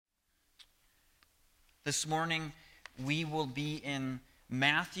This morning, we will be in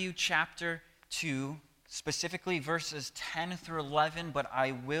Matthew chapter 2, specifically verses 10 through 11, but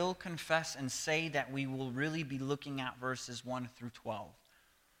I will confess and say that we will really be looking at verses 1 through 12.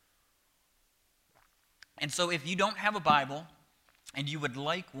 And so if you don't have a Bible and you would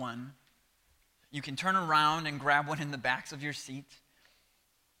like one, you can turn around and grab one in the backs of your seat.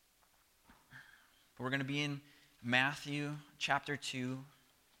 We're going to be in Matthew chapter 2,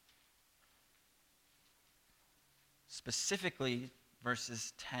 specifically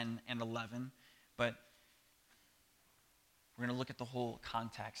verses 10 and 11, but we're going to look at the whole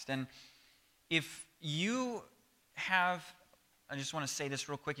context. And if you have, I just want to say this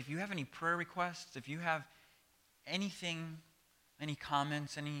real quick, if you have any prayer requests, if you have anything, any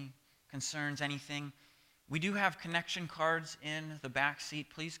comments, any concerns, anything, we do have connection cards in the back seat.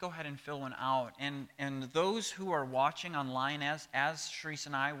 Please go ahead and fill one out. And those who are watching online, as Sharice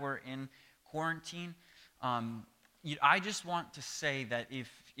and I were in quarantine, I just want to say that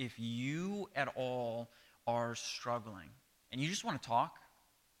if you at all are struggling and you just want to talk,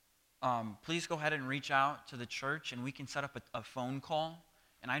 please go ahead and reach out to the church and we can set up a phone call.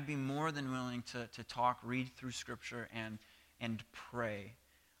 And I'd be more than willing to talk, read through Scripture, and pray.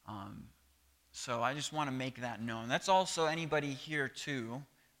 So I just want to make that known. That's also anybody here too,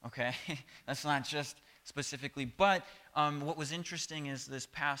 okay? That's not just specifically. But what was interesting is this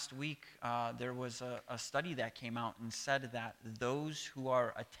past week, there was a study that came out and said that those who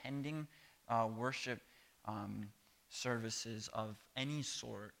are attending worship services of any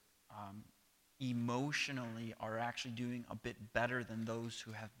sort emotionally are actually doing a bit better than those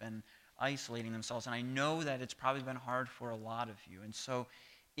who have been isolating themselves. And I know that it's probably been hard for a lot of you. And so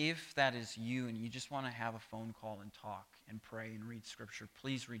if that is you and you just want to have a phone call and talk and pray and read Scripture,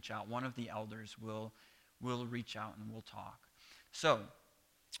 please reach out. One of the elders will reach out and we'll talk. So,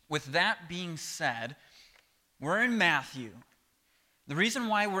 with that being said, we're in Matthew. The reason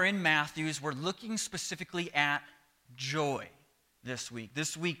why we're in Matthew is we're looking specifically at joy this week.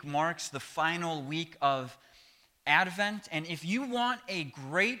 This week marks the final week of Advent, and if you want a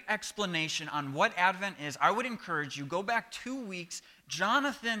great explanation on what Advent is, I would encourage you, go back 2 weeks.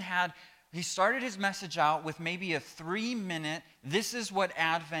 Jonathan he started his message out with maybe a 3-minute, this is what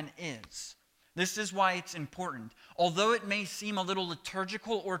Advent is. This is why it's important. Although it may seem a little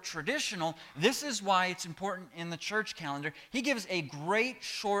liturgical or traditional, this is why it's important in the church calendar. He gives a great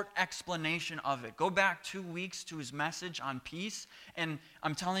short explanation of it. Go back 2 weeks to his message on peace, and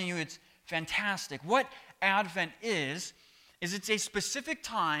I'm telling you, it's fantastic. What Advent is it's a specific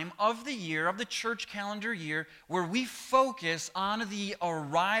time of the year, of the church calendar year, where we focus on the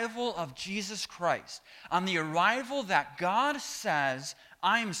arrival of Jesus Christ, on the arrival that God says,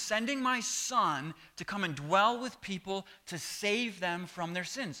 I am sending my Son to come and dwell with people to save them from their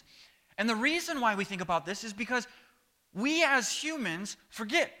sins. And the reason why we think about this is because we as humans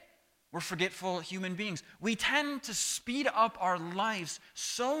forget. We're forgetful human beings. We tend to speed up our lives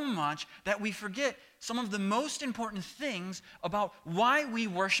so much that we forget some of the most important things about why we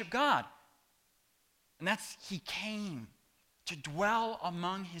worship God. And that's He came to dwell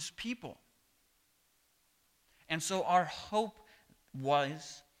among His people. And so our hope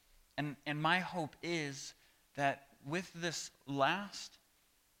was, and my hope is, that with this last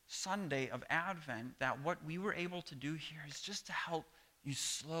Sunday of Advent, that what we were able to do here is just to help you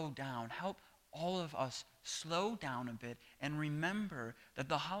slow down, help all of us slow down a bit and remember that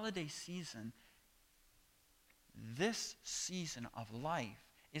the holiday season, this season of life,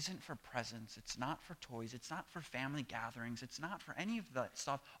 isn't for presents, it's not for toys, it's not for family gatherings, it's not for any of that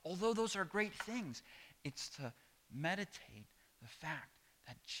stuff, although those are great things. It's to meditate the fact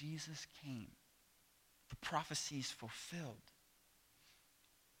that Jesus came, the prophecies fulfilled.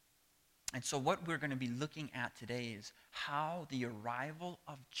 And so what we're going to be looking at today is how the arrival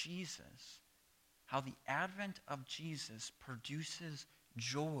of Jesus, how the advent of Jesus produces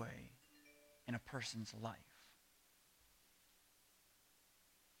joy in a person's life.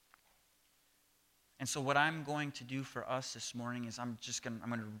 And so what I'm going to do for us this morning is I'm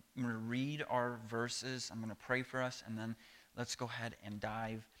going to read our verses, I'm going to pray for us, and then let's go ahead and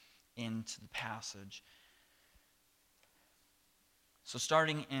dive into the passage. So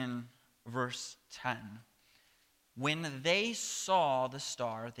starting in verse 10, when they saw the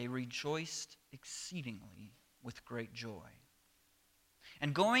star, they rejoiced exceedingly with great joy.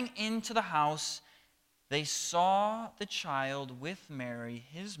 And going into the house, they saw the child with Mary,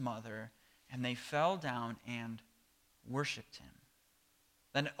 his mother, and they fell down and worshipped him.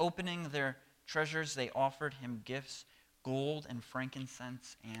 Then opening their treasures, they offered him gifts, gold and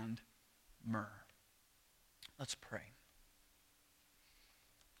frankincense and myrrh. Let's pray.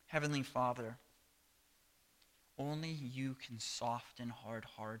 Heavenly Father, only you can soften hard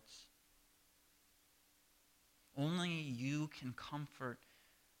hearts. Only you can comfort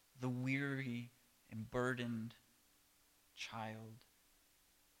the weary and burdened child.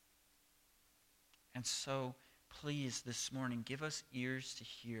 And so, please, this morning, give us ears to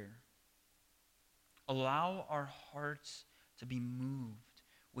hear. Allow our hearts to be moved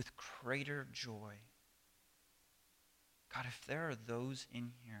with greater joy. God, if there are those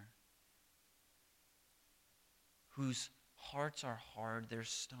in here whose hearts are hard, they're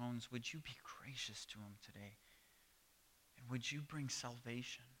stones, would you be gracious to them today? And would you bring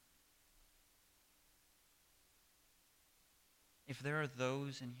salvation? If there are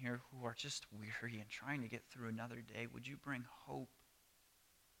those in here who are just weary and trying to get through another day, would you bring hope?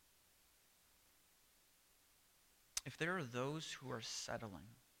 If there are those who are settling,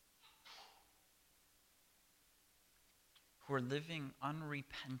 who are living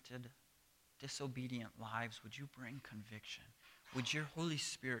unrepented, disobedient lives, would you bring conviction? Would your Holy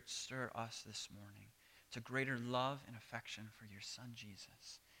Spirit stir us this morning to greater love and affection for your Son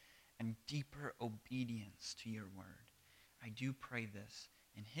Jesus and deeper obedience to your word? I do pray this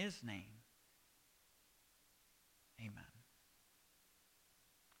in his name. Amen.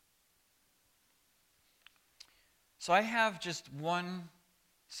 So I have just one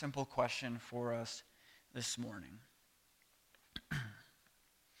simple question for us this morning.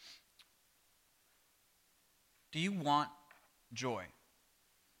 Do you want joy?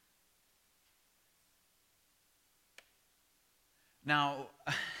 Now,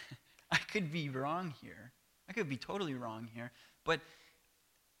 I could be wrong here. I could be totally wrong here. But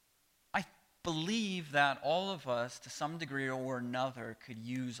I believe that all of us, to some degree or another, could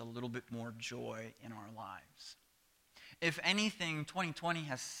use a little bit more joy in our lives. If anything, 2020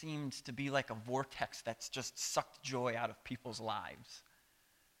 has seemed to be like a vortex that's just sucked joy out of people's lives.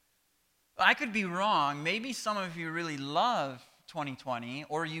 I could be wrong. Maybe some of you really love 2020,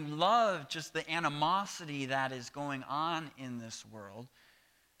 or you love just the animosity that is going on in this world.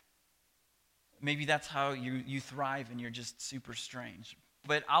 Maybe that's how you thrive and you're just super strange.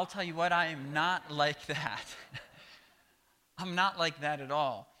 But I'll tell you what, I am not like that. I'm not like that at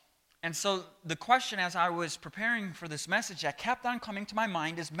all. And so the question as I was preparing for this message that kept on coming to my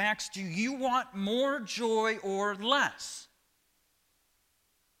mind is, Max, do you want more joy or less?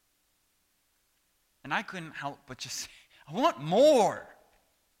 And I couldn't help but just say, I want more.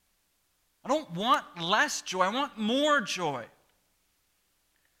 I don't want less joy. I want more joy.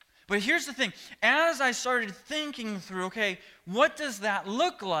 But here's the thing. As I started thinking through, okay, what does that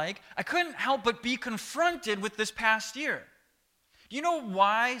look like? I couldn't help but be confronted with this past year. Do you know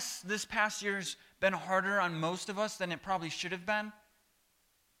why this past year's been harder on most of us than it probably should have been?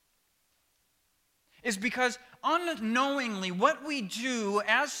 Is because unknowingly what we do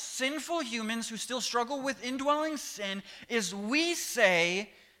as sinful humans who still struggle with indwelling sin is we say,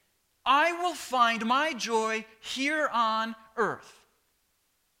 I will find my joy here on earth.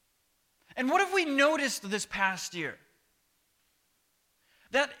 And what have we noticed this past year?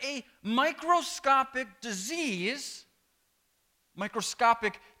 That a microscopic disease,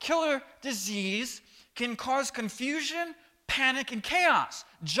 microscopic killer disease, can cause confusion, panic, and chaos.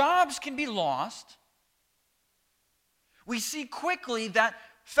 Jobs can be lost. We see quickly that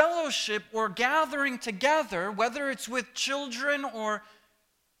fellowship or gathering together, whether it's with children or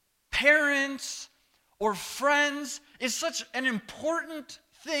parents or friends, is such an important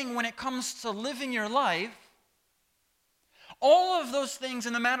thing when it comes to living your life. All of those things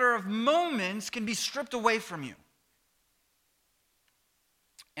in a matter of moments can be stripped away from you.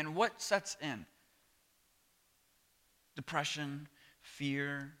 And what sets in? Depression,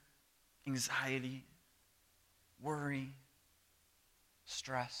 fear, anxiety, worry,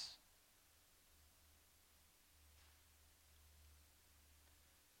 stress.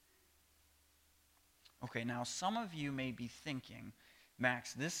 Okay, now some of you may be thinking,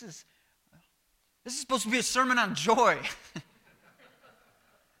 Max, this is supposed to be a sermon on joy.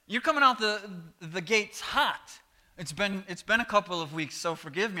 You're coming out the gates hot. It's been a couple of weeks, so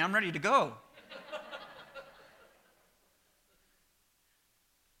forgive me. I'm ready to go.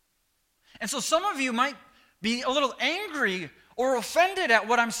 And so some of you might be a little angry or offended at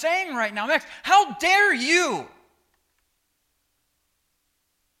what I'm saying right now. Max, how dare you?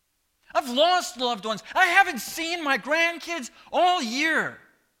 I've lost loved ones. I haven't seen my grandkids all year.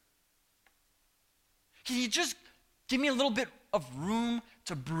 Can you just give me a little bit of room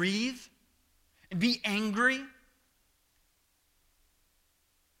to breathe and be angry?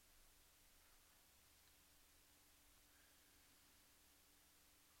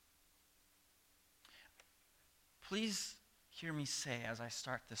 Please hear me say as I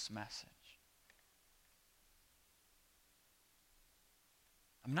start this message,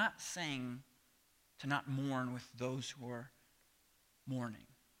 I'm not saying to not mourn with those who are mourning.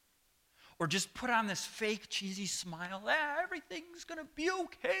 Or just put on this fake, cheesy smile. Everything's going to be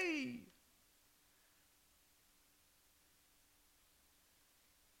okay.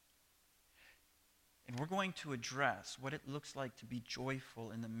 And we're going to address what it looks like to be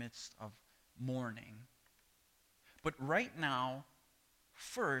joyful in the midst of mourning. But right now,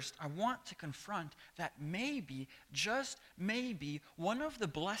 first, I want to confront that maybe, just maybe, one of the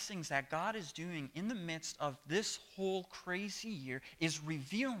blessings that God is doing in the midst of this whole crazy year is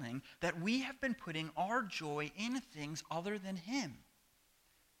revealing that we have been putting our joy in things other than Him.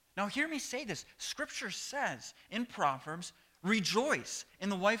 Now, hear me say this. Scripture says in Proverbs, rejoice in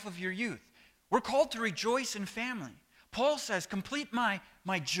the wife of your youth. We're called to rejoice in family. Paul says, complete my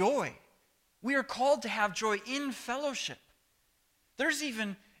joy. We are called to have joy in fellowship. There's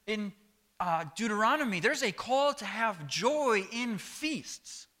even in Deuteronomy, there's a call to have joy in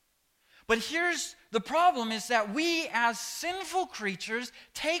feasts. But here's the problem is that we as sinful creatures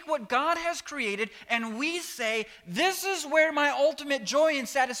take what God has created and we say, this is where my ultimate joy and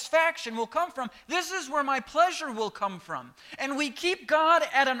satisfaction will come from. This is where my pleasure will come from. And we keep God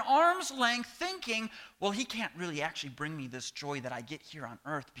at an arm's length thinking, well, He can't really actually bring me this joy that I get here on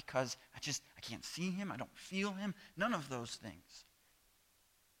earth because I can't see Him, I don't feel Him, none of those things.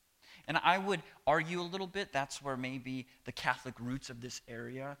 And I would argue a little bit, that's where maybe the Catholic roots of this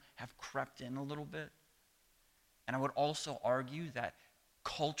area have crept in a little bit. And I would also argue that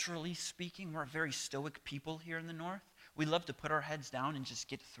culturally speaking, we're a very stoic people here in the North. We love to put our heads down and just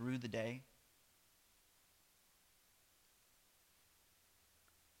get through the day.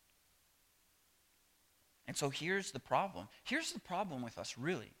 And so here's the problem. Here's the problem with us,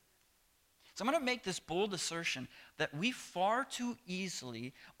 really. So I'm going to make this bold assertion that we far too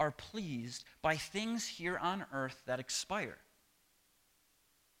easily are pleased by things here on earth that expire.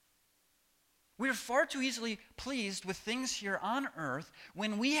 We are far too easily pleased with things here on earth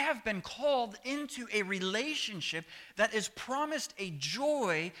when we have been called into a relationship that is promised a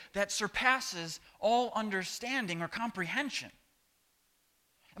joy that surpasses all understanding or comprehension.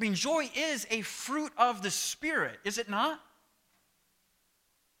 I mean, joy is a fruit of the Spirit, is it not?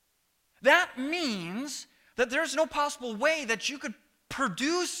 That means that there's no possible way that you could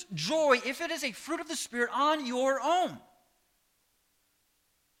produce joy if it is a fruit of the Spirit on your own.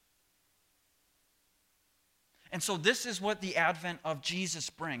 And so this is what the advent of Jesus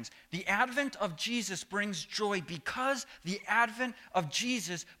brings. The advent of Jesus brings joy because the advent of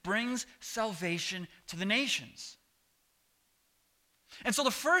Jesus brings salvation to the nations. And so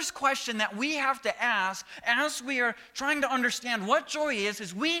the first question that we have to ask as we are trying to understand what joy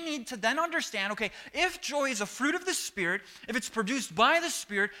is we need to then understand, okay, if joy is a fruit of the Spirit, if it's produced by the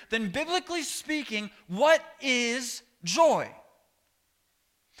Spirit, then biblically speaking, what is joy?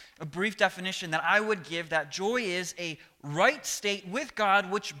 A brief definition that I would give, that joy is a right state with God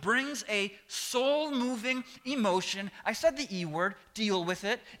which brings a soul-moving emotion. I said the E word, deal with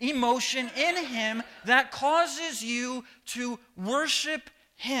it. Emotion in Him that causes you to worship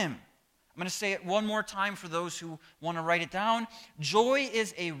Him. I'm going to say it one more time for those who want to write it down. Joy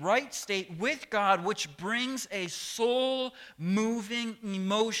is a right state with God which brings a soul-moving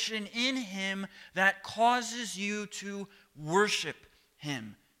emotion in Him that causes you to worship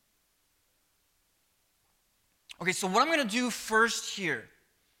Him. Okay, so what I'm going to do first here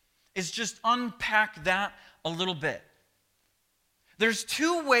is just unpack that a little bit. There's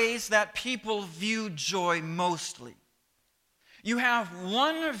two ways that people view joy mostly. You have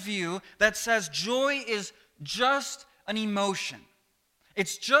one view that says joy is just an emotion.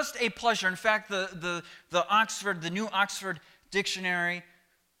 It's just a pleasure. In fact, the New Oxford Dictionary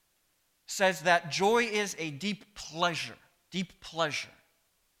says that joy is a deep pleasure. Deep pleasure.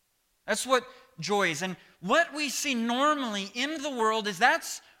 That's what joy is. And what we see normally in the world is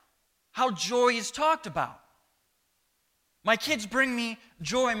that's how joy is talked about. My kids bring me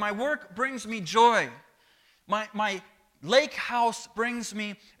joy. My work brings me joy. My lake house brings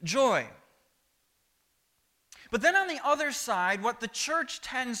me joy. But then on the other side, what the church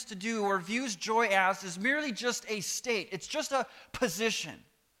tends to do or views joy as is merely just a state. It's just a position.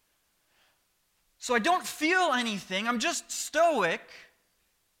 So I don't feel anything. I'm just stoic.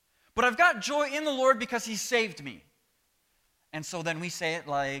 But I've got joy in the Lord because He saved me. And so then we say it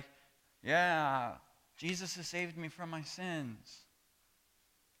like, yeah, Jesus has saved me from my sins.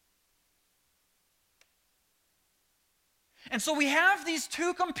 And so we have these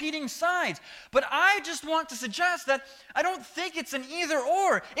two competing sides. But I just want to suggest that I don't think it's an either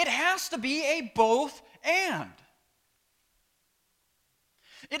or. It has to be a both and.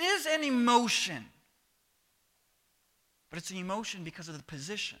 It is an emotion. but it's an emotion because of the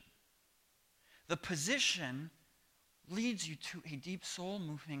position. The position leads you to a deep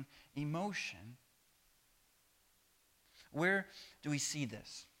soul-moving emotion. Where do we see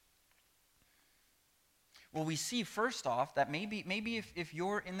this? Well, we see first off that maybe if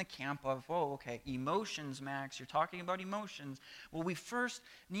you're in the camp of, oh, okay, emotions, Max, you're talking about emotions. Well, we first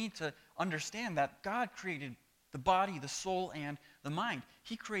need to understand that God created the body, the soul, and the mind.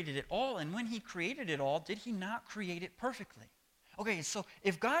 He created it all, and when he created it all, did he not create it perfectly? Okay, so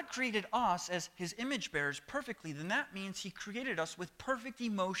if God created us as his image bearers perfectly, then that means he created us with perfect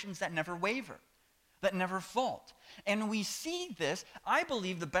emotions that never waver, that never fault. And we see this, I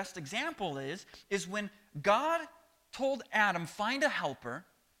believe the best example is when God told Adam, find a helper.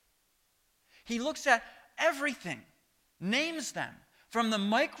 He looks at everything, names them, from the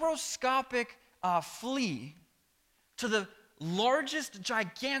microscopic flea to the largest,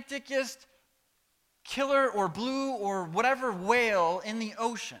 giganticest killer or blue or whatever whale in the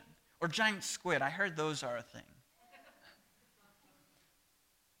ocean, or giant squid. I heard those are a thing.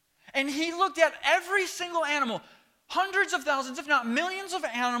 And he looked at every single animal, hundreds of thousands, if not millions of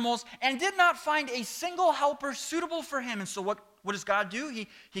animals, and did not find a single helper suitable for him. And so what does God do?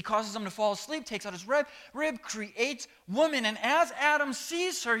 He causes him to fall asleep, takes out his rib, creates woman. And as Adam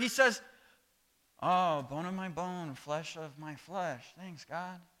sees her, he says, oh, bone of my bone, flesh of my flesh. Thanks,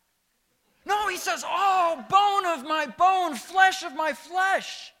 God. No, he says, oh, bone of my bone, flesh of my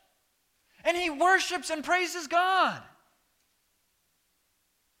flesh. And he worships and praises God.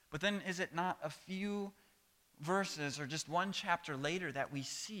 But then is it not a few verses or just one chapter later that we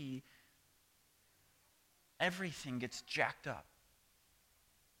see everything gets jacked up?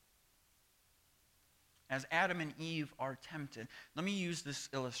 As Adam and Eve are tempted. Let me use this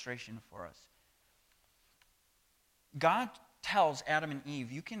illustration for us. God tells Adam and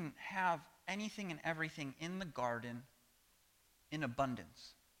Eve, you can have anything and everything in the garden in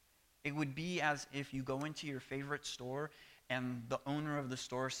abundance. It would be as if you go into your favorite store and the owner of the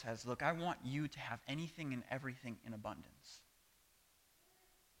store says, look, I want you to have anything and everything in abundance.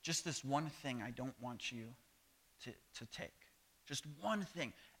 Just this one thing I don't want you to take. Just one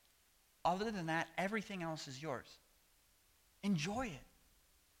thing. Other than that, everything else is yours. Enjoy it.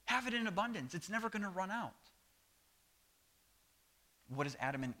 Have it in abundance. It's never going to run out. What does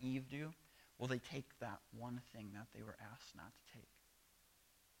Adam and Eve do? Well, they take that one thing that they were asked not to take.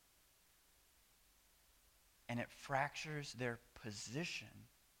 And it fractures their position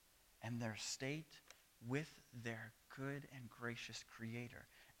and their state with their good and gracious Creator.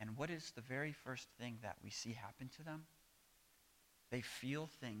 And what is the very first thing that we see happen to them? They feel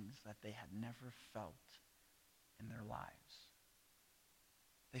things that they had never felt in their lives.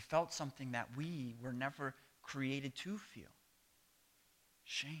 They felt something that we were never created to feel.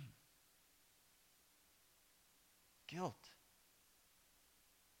 Shame. Guilt.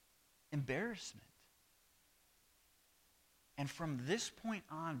 Embarrassment. And from this point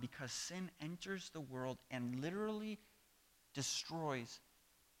on, because sin enters the world and literally destroys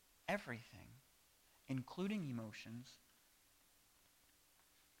everything, including emotions,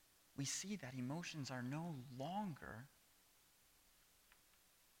 we see that emotions are no longer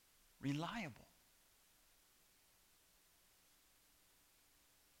reliable.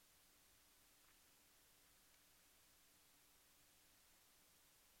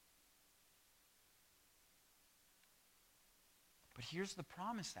 But here's the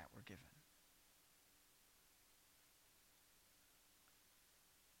promise that we're given.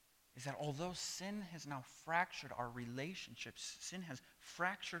 Is that although sin has now fractured our relationships, sin has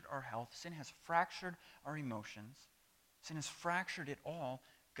fractured our health, sin has fractured our emotions, sin has fractured it all,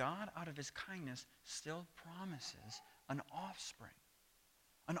 God, out of his kindness, still promises an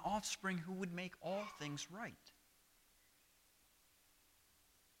offspring who would make all things right.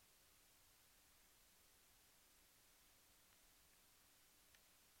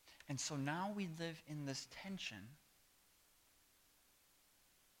 And so now we live in this tension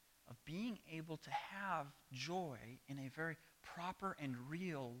of being able to have joy in a very proper and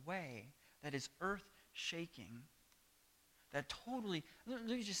real way that is earth-shaking, that totally, let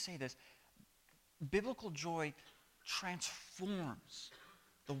me just say this, biblical joy transforms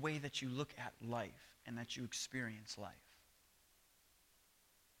the way that you look at life and that you experience life.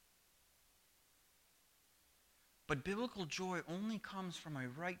 But biblical joy only comes from a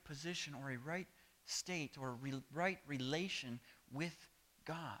right position or a right state or right relation with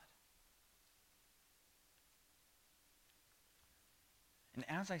God. And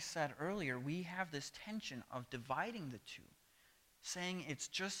as I said earlier, we have this tension of dividing the two, saying it's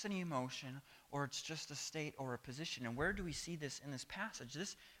just an emotion or it's just a state or a position. And where do we see this in this passage?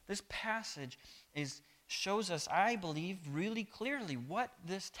 This passage is shows us, I believe, really clearly what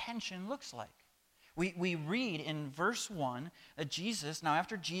this tension looks like. We read in verse 1 that Jesus, now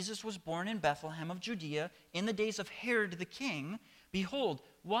after Jesus was born in Bethlehem of Judea, in the days of Herod the king, behold,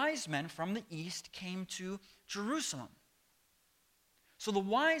 wise men from the east came to Jerusalem. So the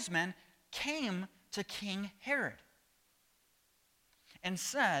wise men came to King Herod and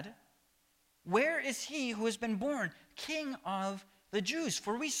said, where is he who has been born King of the Jews?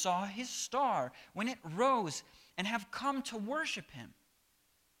 For we saw his star when it rose and have come to worship him.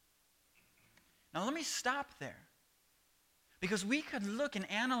 Now let me stop there, because we could look and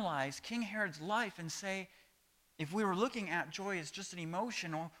analyze King Herod's life and say, if we were looking at joy as just an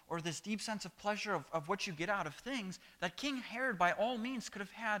emotion or this deep sense of pleasure of what you get out of things, that King Herod by all means could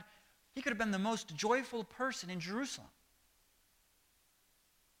have been the most joyful person in Jerusalem.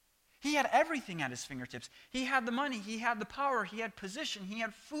 He had everything at his fingertips. He had the money, he had the power, he had position, he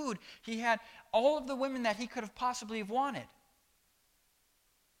had food, he had all of the women that he could have possibly have wanted.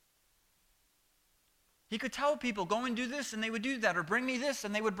 He could tell people, go and do this, and they would do that, or bring me this,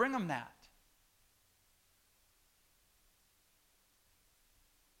 and they would bring him that.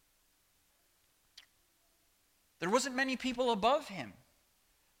 There wasn't many people above him.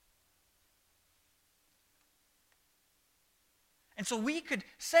 And so we could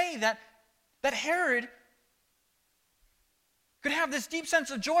say that Herod could have this deep sense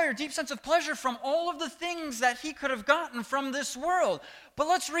of joy or deep sense of pleasure from all of the things that he could have gotten from this world. But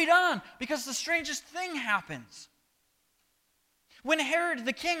let's read on, because the strangest thing happens. When Herod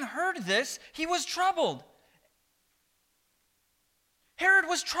the king heard this, he was troubled. Herod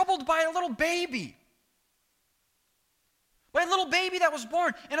was troubled by a little baby. By a little baby that was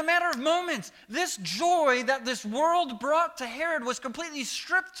born in a matter of moments. This joy that this world brought to Herod was completely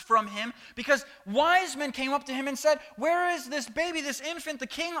stripped from him, because wise men came up to him and said, where is this baby, this infant, the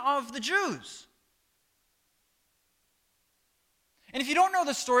King of the Jews? And if you don't know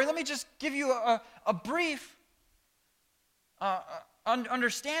the story, let me just give you a brief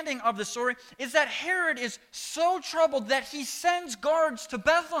understanding of the story. Is that Herod is so troubled that he sends guards to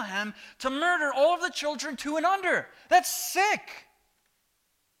Bethlehem to murder all of the children 2 and under. That's sick.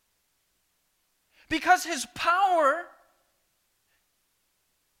 Because his power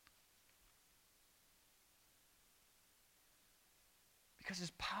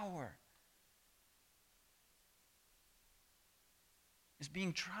is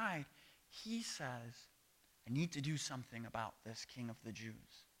being tried, he says, I need to do something about this King of the Jews.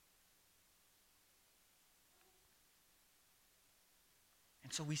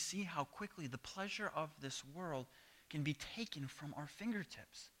 And so we see how quickly the pleasure of this world can be taken from our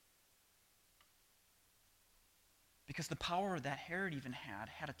fingertips. Because the power that Herod even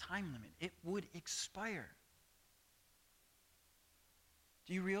had a time limit. It would expire.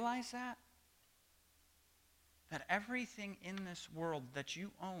 Do you realize that? That everything in this world that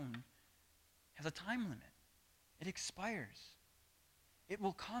you own has a time limit. It expires. It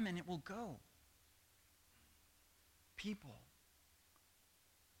will come and it will go. People.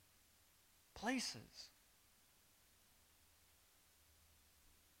 Places.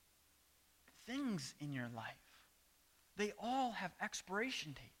 Things in your life. They all have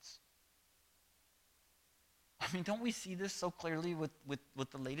expiration dates. I mean, don't we see this so clearly with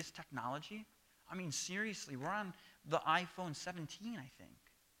the latest technology? I mean, seriously, we're on the iPhone 17, I think.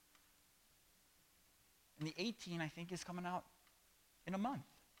 And the 18, I think, is coming out in a month.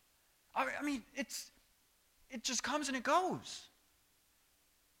 I mean, it just comes and it goes.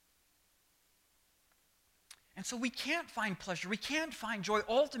 And so we can't find pleasure, we can't find joy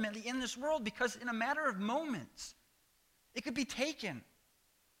ultimately in this world, because in a matter of moments, it could be taken.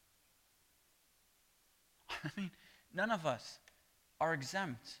 I mean, none of us are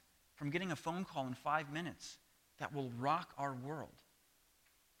exempt from getting a phone call in 5 minutes that will rock our world.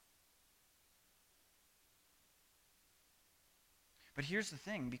 But here's the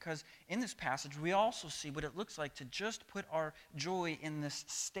thing, because in this passage we also see what it looks like to just put our joy in this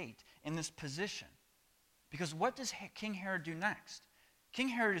state, in this position. Because what does King Herod do next? King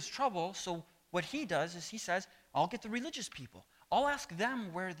Herod is troubled, so what he does is he says, I'll get the religious people. I'll ask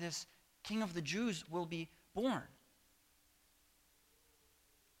them where this King of the Jews will be born.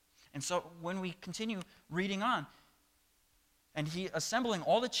 And so when we continue reading on, and he, assembling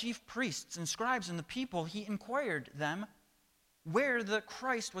all the chief priests and scribes and the people, he inquired them where the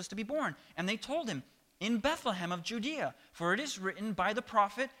Christ was to be born. And they told him, in Bethlehem of Judea, for it is written by the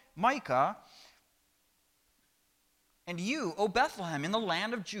prophet Micah, and you, O Bethlehem, in the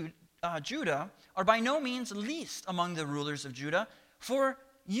land of Judah, are by no means least among the rulers of Judah, for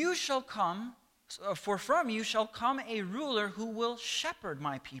from you shall come a ruler who will shepherd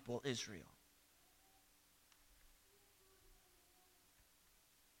my people Israel.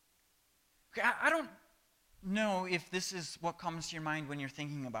 Okay, I don't know if this is what comes to your mind when you're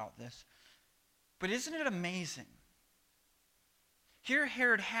thinking about this, but isn't it amazing? Here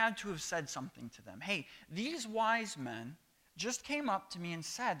Herod had to have said something to them. Hey, these wise men just came up to me and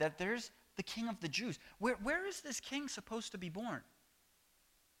said that there's the king of the Jews. Where is this king supposed to be born?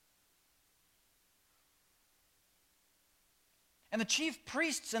 And the chief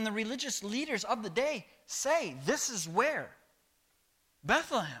priests and the religious leaders of the day say, this is where?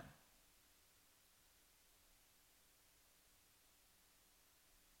 Bethlehem.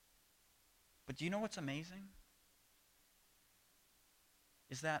 But do you know what's amazing?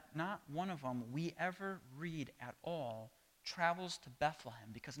 Is that not one of them we ever read at all travels to Bethlehem,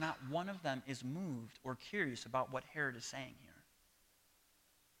 because not one of them is moved or curious about what Herod is saying here.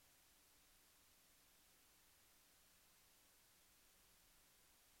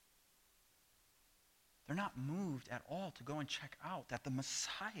 They're not moved at all to go and check out that the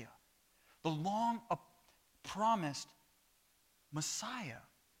Messiah, the long-promised Messiah,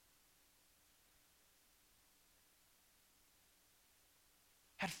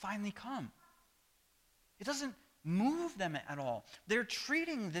 had finally come. It doesn't move them at all. They're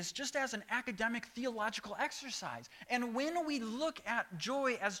treating this just as an academic theological exercise. And when we look at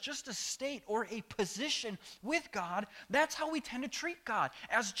joy as just a state or a position with God, that's how we tend to treat God,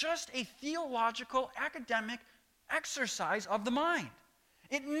 as just a theological academic exercise of the mind.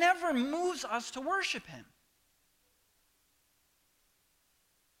 It never moves us to worship Him.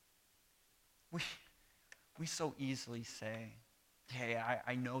 We so easily say, hey,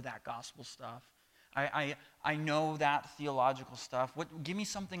 I know that gospel stuff. I know that theological stuff. Give me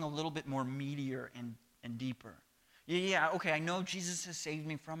something a little bit more meatier and deeper. Yeah, okay, I know Jesus has saved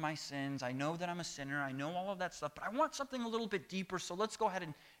me from my sins. I know that I'm a sinner. I know all of that stuff. But I want something a little bit deeper, so let's go ahead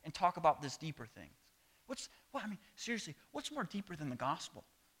and talk about this deeper thing. Seriously, what's more deeper than the gospel?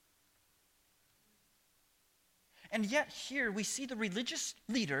 And yet here we see the religious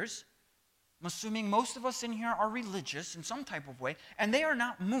leaders, I'm assuming most of us in here are religious in some type of way, and they are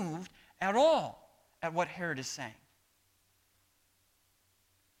not moved at all at what Herod is saying.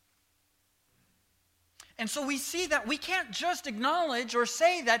 And so we see that we can't just acknowledge or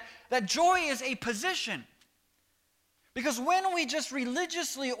say that joy is a position. Because when we just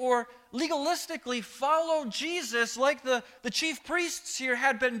religiously or legalistically follow Jesus like the chief priests here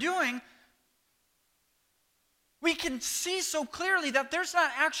had been doing, we can see so clearly that there's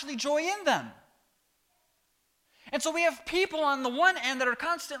not actually joy in them. And so we have people on the one end that are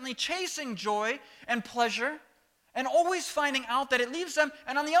constantly chasing joy and pleasure and always finding out that it leaves them.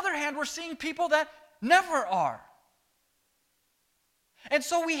 And on the other hand, we're seeing people that never are. And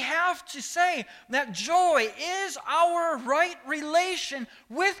so we have to say that joy is our right relation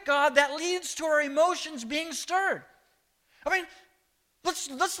with God that leads to our emotions being stirred. I mean,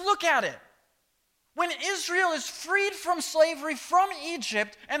 let's look at it. When Israel is freed from slavery from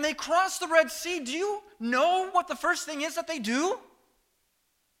Egypt and they cross the Red Sea, do you know what the first thing is that they do?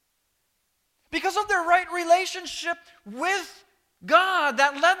 Because of their right relationship with God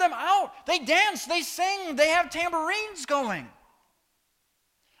that led them out, they dance, they sing, they have tambourines going.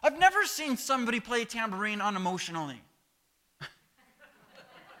 I've never seen somebody play tambourine unemotionally. I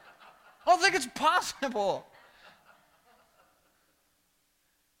don't think it's possible.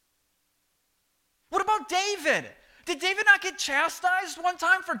 What about David? Did David not get chastised one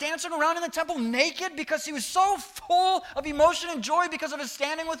time for dancing around in the temple naked because he was so full of emotion and joy because of his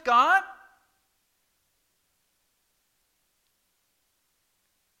standing with God?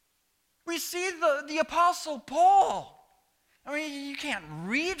 We see the Apostle Paul. I mean, you can't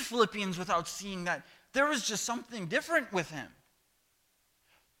read Philippians without seeing that there was just something different with him.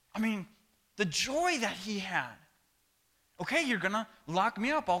 I mean, the joy that he had. Okay, you're going to lock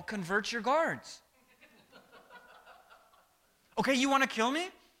me up. I'll convert your guards. Okay, you want to kill me?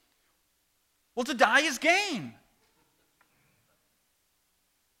 Well, to die is gain.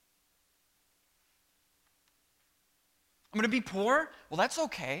 I'm going to be poor? Well, that's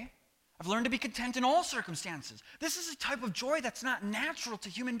okay. I've learned to be content in all circumstances. This is a type of joy that's not natural to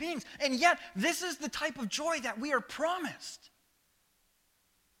human beings. And yet, this is the type of joy that we are promised.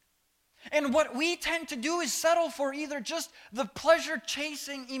 And what we tend to do is settle for either just the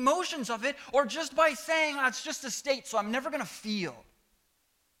pleasure-chasing emotions of it, or just by saying, oh, it's just a state, so I'm never going to feel.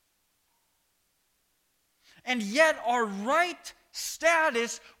 And yet, our right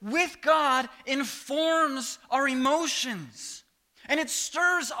status with God informs our emotions. And it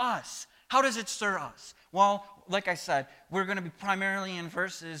stirs us. How does it stir us? Well, like I said, we're going to be primarily in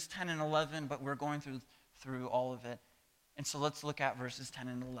verses 10 and 11, but we're going through all of it. And so let's look at verses 10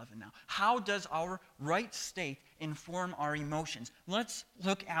 and 11 now. How does our right state inform our emotions? Let's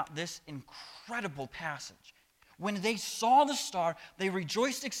look at this incredible passage. When they saw the star, they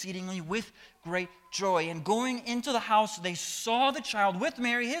rejoiced exceedingly with great joy. And going into the house, they saw the child with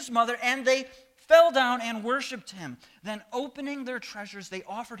Mary, his mother, and they fell down and worshipped him. Then opening their treasures, they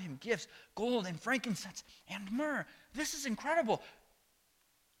offered him gifts, gold and frankincense and myrrh. This is incredible.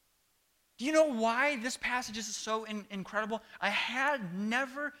 Do you know why this passage is so incredible? I had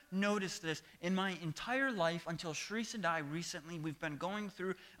never noticed this in my entire life until Sharice and I recently. We've been going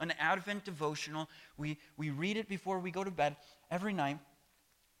through an Advent devotional. We read it before we go to bed every night.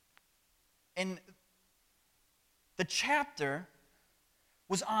 And the chapter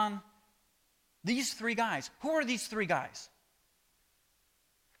was on these three guys. Who are these three guys?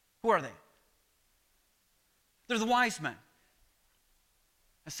 Who are they? They're the wise men.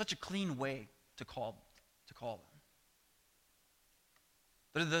 That's such a clean way to call them.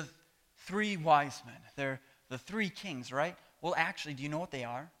 They're the three wise men. They're the three kings, right? Well, actually, do you know what they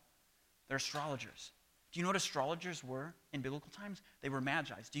are? They're astrologers. Do you know what astrologers were in biblical times? They were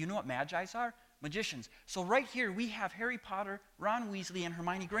magi's. Do you know what magi's are? Magicians. So right here we have Harry Potter, Ron Weasley, and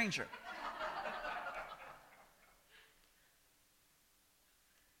Hermione Granger.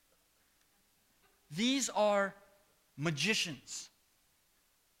 These are magicians.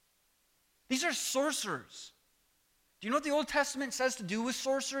 These are sorcerers. Do you know what the Old Testament says to do with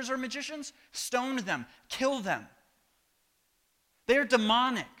sorcerers or magicians? Stone them, kill them. They're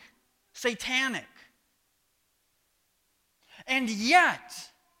demonic, satanic. And yet,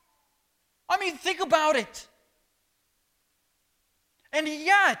 think about it. And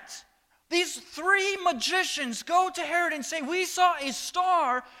yet, these three magicians go to Herod and say, "We saw a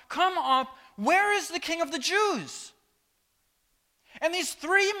star come up. Where is the King of the Jews?" And these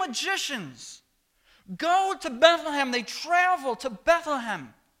three magicians go to Bethlehem. They travel to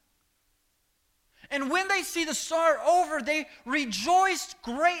Bethlehem. And when they see the star over, they rejoiced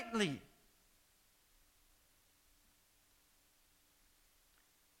greatly.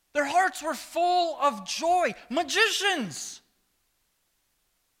 Their hearts were full of joy. Magicians.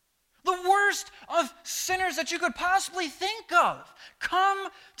 The worst of sinners that you could possibly think of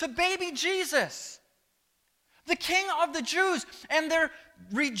come to baby Jesus, the King of the Jews, and their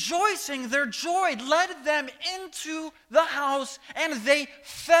rejoicing, their joy led them into the house, and they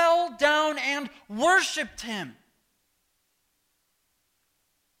fell down and worshiped him.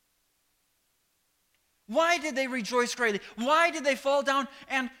 Why did they rejoice greatly? Why did they fall down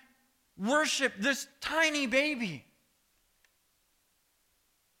and worship this tiny baby?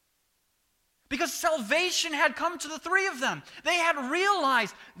 Because salvation had come to the three of them. They had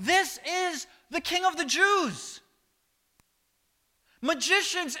realized this is the King of the Jews.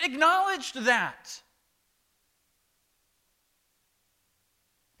 Magicians acknowledged that.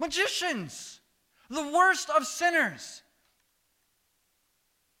 Magicians, the worst of sinners.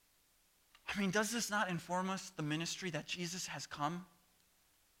 Does this not inform us the ministry that Jesus has come?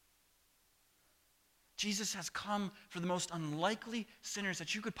 Jesus has come for the most unlikely sinners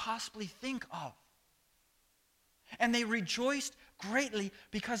that you could possibly think of. And they rejoiced greatly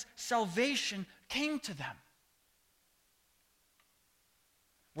because salvation came to them.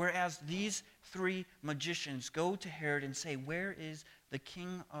 Whereas these three magicians go to Herod and say, "Where is the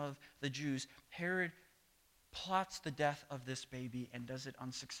King of the Jews?" Herod plots the death of this baby and does it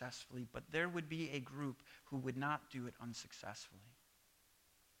unsuccessfully, but there would be a group who would not do it unsuccessfully.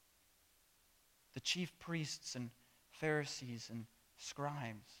 The chief priests and Pharisees and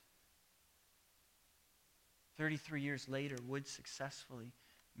scribes, 33 years later, would successfully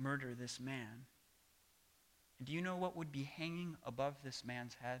murder this man. And do you know what would be hanging above this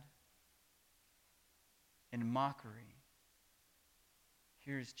man's head? In mockery,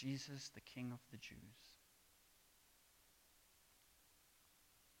 here's Jesus, the King of the Jews.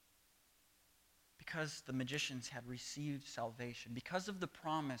 Because the magicians had received salvation, because of the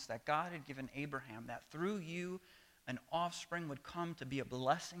promise that God had given Abraham, that through you an offspring would come to be a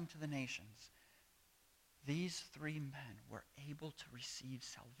blessing to the nations, these three men were able to receive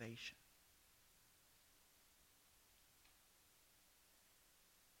salvation.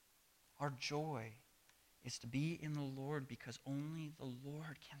 Our joy is to be in the Lord because only the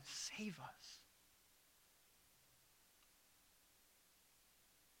Lord can save us.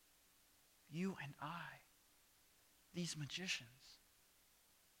 You and I, these magicians,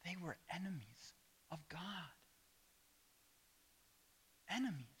 they were enemies of God.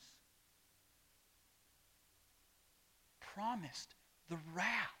 Enemies. Promised the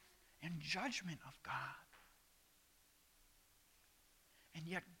wrath and judgment of God. And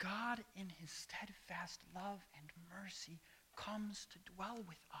yet God, in his steadfast love and mercy, comes to dwell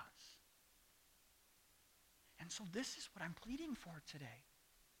with us. And so this is what I'm pleading for today,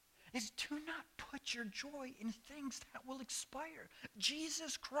 is do not put your joy in things that will expire.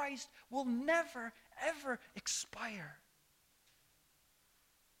 Jesus Christ will never, ever expire.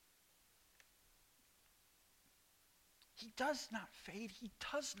 He does not fade. He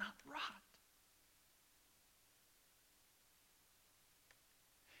does not rot.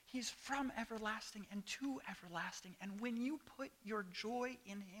 He's from everlasting and to everlasting. And when you put your joy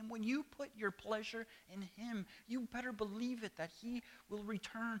in him, when you put your pleasure in him, you better believe it that he will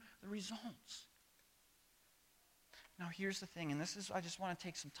return the results. Now here's the thing, and this is, I just want to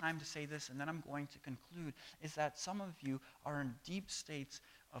take some time to say this, and then I'm going to conclude, is that some of you are in deep states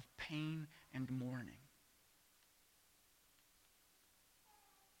of pain and mourning.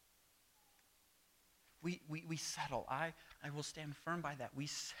 We settle. I will stand firm by that. We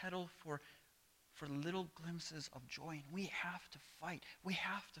settle for little glimpses of joy, and we have to fight. We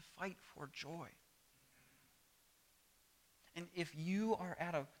have to fight for joy. And if you are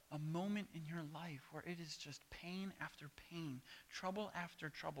at a moment in your life where it is just pain after pain, trouble after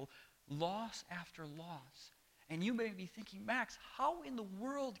trouble, loss after loss, and you may be thinking, Max, how in the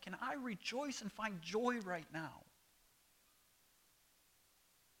world can I rejoice and find joy right now?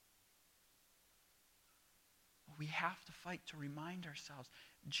 We have to fight to remind ourselves,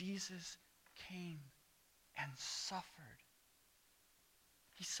 Jesus came and suffered.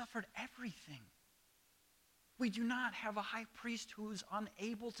 He suffered everything. We do not have a high priest who is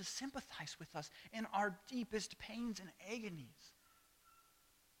unable to sympathize with us in our deepest pains and agonies.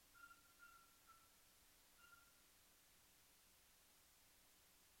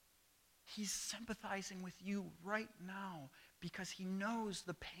 He's sympathizing with you right now because he knows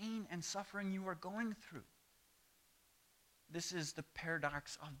the pain and suffering you are going through. This is the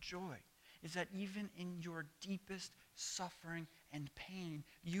paradox of joy, is that even in your deepest suffering and pain,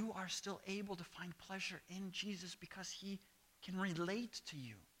 you are still able to find pleasure in Jesus because he can relate to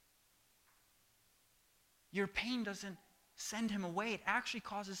you. Your pain doesn't send him away. It actually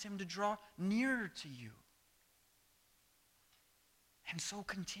causes him to draw nearer to you. And so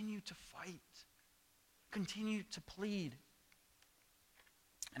continue to fight. Continue to plead.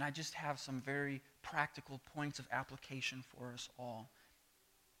 And I just have some very practical points of application for us all.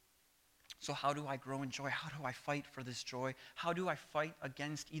 So how do I grow in joy? How do I fight for this joy? How do I fight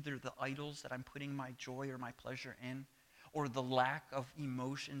against either the idols that I'm putting my joy or my pleasure in, or the lack of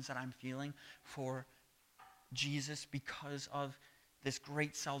emotions that I'm feeling for Jesus because of this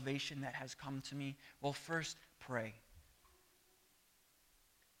great salvation that has come to me? Well, first, pray.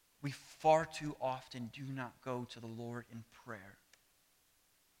 We far too often do not go to the Lord in prayer.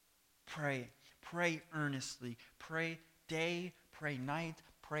 Pray. Pray earnestly. Pray day, pray night,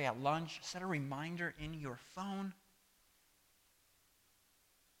 pray at lunch. Set a reminder in your phone.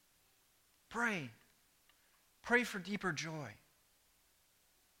 Pray. Pray for deeper joy.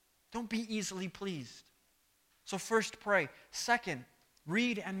 Don't be easily pleased. So first, pray. Second,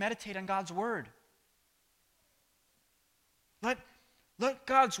 read and meditate on God's word. Let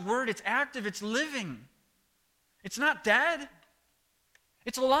God's word, it's active, it's living. It's not dead.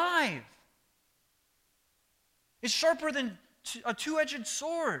 It's alive. It's sharper than a two-edged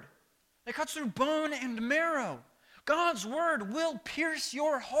sword that cuts through bone and marrow. God's word will pierce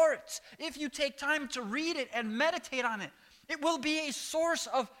your hearts if you take time to read it and meditate on it. It will be a source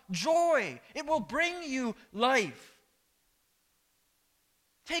of joy. It will bring you life.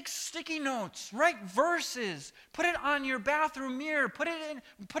 Take sticky notes, write verses, put it on your bathroom mirror, put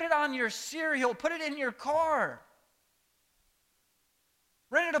it on your cereal, put it in your car.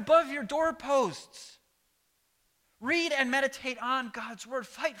 Write it above your doorposts. Read and meditate on God's word.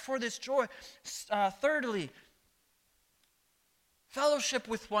 Fight for this joy. Thirdly, fellowship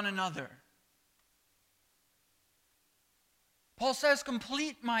with one another. Paul says,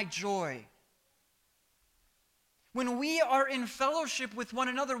 complete my joy. When we are in fellowship with one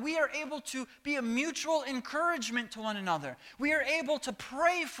another, we are able to be a mutual encouragement to one another. We are able to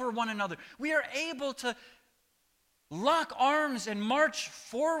pray for one another. We are able to lock arms and march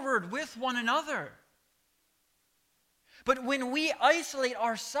forward with one another. But when we isolate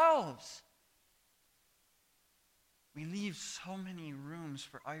ourselves, we leave so many rooms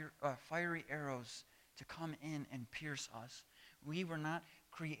for fiery arrows to come in and pierce us. We were not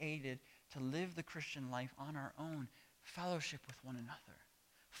created to live the Christian life on our own. Fellowship with one another.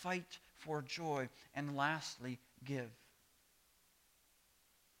 Fight for joy. And lastly, give.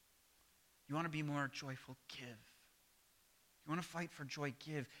 You want to be more joyful? Give. You want to fight for joy?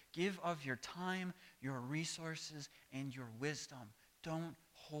 Give. Give of your time, your resources, and your wisdom Don't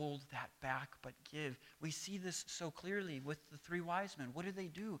hold that back, but give. We see this so clearly with the three wise men. What did they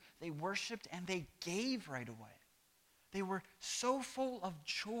do? They worshiped and they gave right away. They were so full of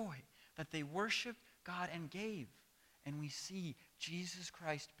joy that they worshiped God and gave. And we see Jesus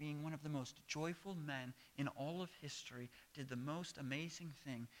Christ, being one of the most joyful men in all of history, did the most amazing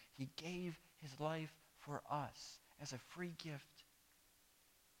thing. He gave his life for us as a free gift.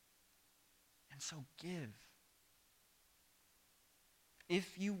 And so give.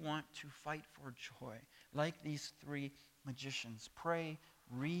 If you want to fight for joy, like these three magicians, pray,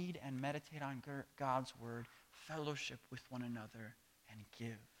 read, and meditate on God's word, fellowship with one another, and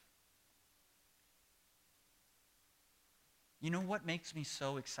give. You know what makes me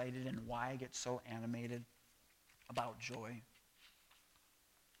so excited and why I get so animated about joy?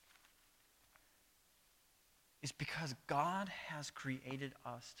 Is because God has created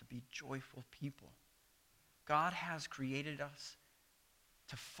us to be joyful people. God has created us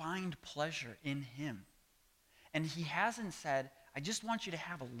to find pleasure in him. And he hasn't said, I just want you to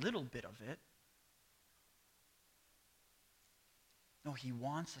have a little bit of it. No, he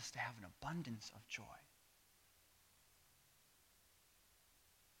wants us to have an abundance of joy.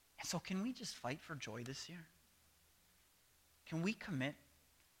 And so can we just fight for joy this year? Can we commit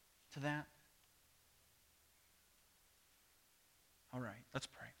to that? All right, let's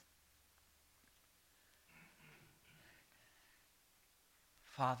pray.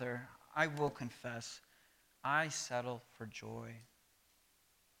 Father, I will confess, I settle for joy.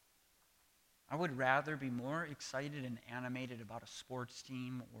 I would rather be more excited and animated about a sports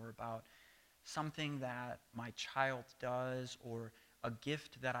team or about something that my child does or a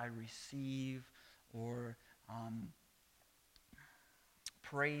gift that I receive or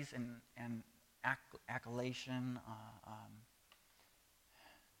praise and accolation.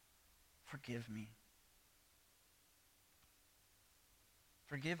 Forgive me.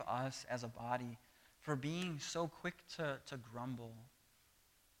 Forgive us as a body for being so quick to grumble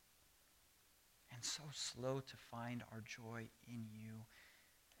and so slow to find our joy in you.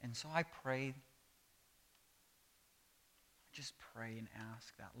 And so I just pray and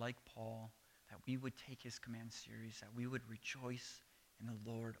ask that, like Paul, that we would take his command serious, that we would rejoice in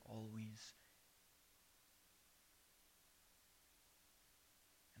the Lord always,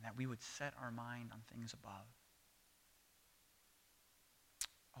 and that we would set our mind on things above.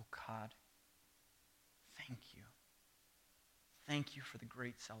 Oh God, thank you. Thank you for the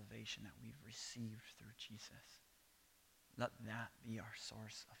great salvation that we've received through Jesus. Let that be our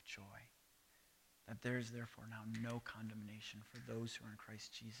source of joy. That there is therefore now no condemnation for those who are in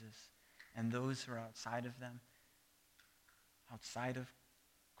Christ Jesus. And those who are outside of them, outside of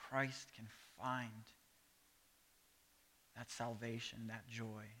Christ, can find that salvation, that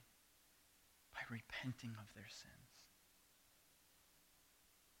joy, by repenting of their sins.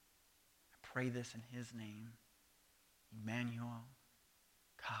 I pray this in his name, Emmanuel.